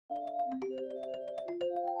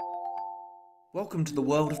Welcome to the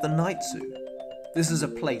world of the Night Zoo. This is a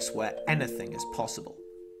place where anything is possible.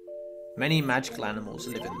 Many magical animals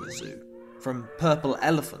live in the zoo, from purple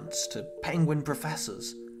elephants to penguin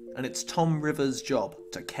professors, and it's Tom Rivers' job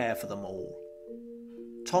to care for them all.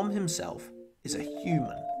 Tom himself is a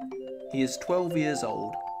human. He is 12 years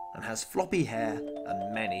old and has floppy hair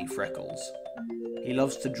and many freckles. He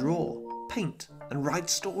loves to draw, paint, and write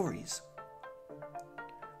stories.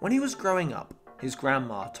 When he was growing up, his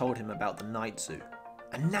grandma told him about the night zoo,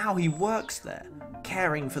 and now he works there,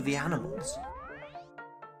 caring for the animals.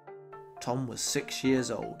 Tom was 6 years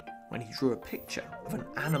old when he drew a picture of an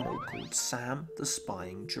animal called Sam the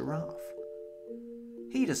spying giraffe.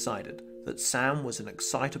 He decided that Sam was an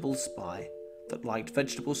excitable spy that liked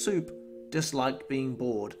vegetable soup, disliked being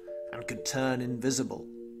bored, and could turn invisible.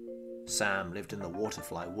 Sam lived in the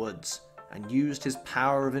Waterfly Woods and used his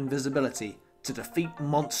power of invisibility to defeat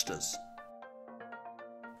monsters.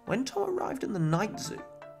 When Tom arrived in the night zoo,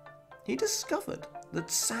 he discovered that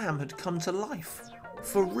Sam had come to life,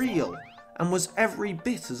 for real, and was every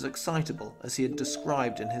bit as excitable as he had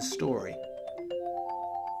described in his story.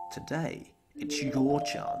 Today, it's your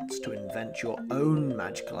chance to invent your own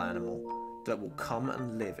magical animal that will come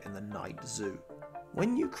and live in the night zoo.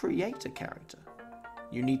 When you create a character,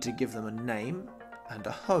 you need to give them a name and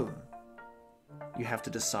a home. You have to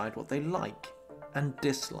decide what they like and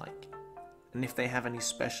dislike, and if they have any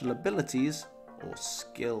special abilities or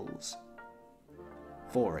skills.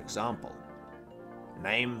 For example,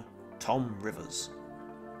 name Tom Rivers.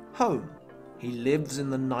 Home, he lives in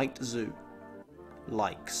the night zoo.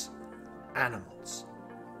 Likes, animals.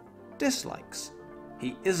 Dislikes,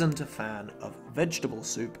 he isn't a fan of vegetable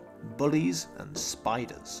soup, bullies and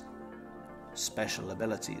spiders. Special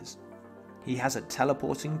abilities, he has a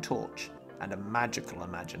teleporting torch and a magical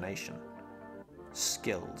imagination.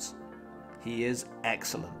 Skills, he is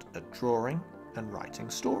excellent at drawing and writing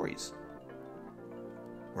stories.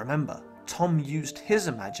 Remember, Tom used his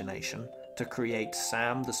imagination to create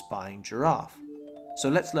Sam the spying giraffe. So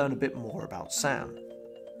let's learn a bit more about Sam.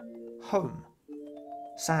 Home.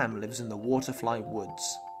 Sam lives in the Waterfly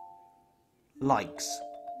Woods. Likes.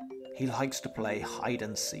 He likes to play hide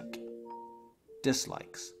and seek.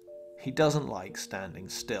 Dislikes. He doesn't like standing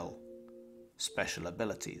still. Special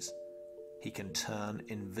abilities. He can turn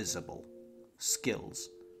invisible. Skills.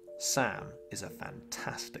 Sam is a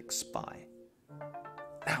fantastic spy.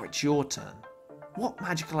 Now it's your turn. What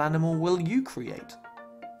magical animal will you create?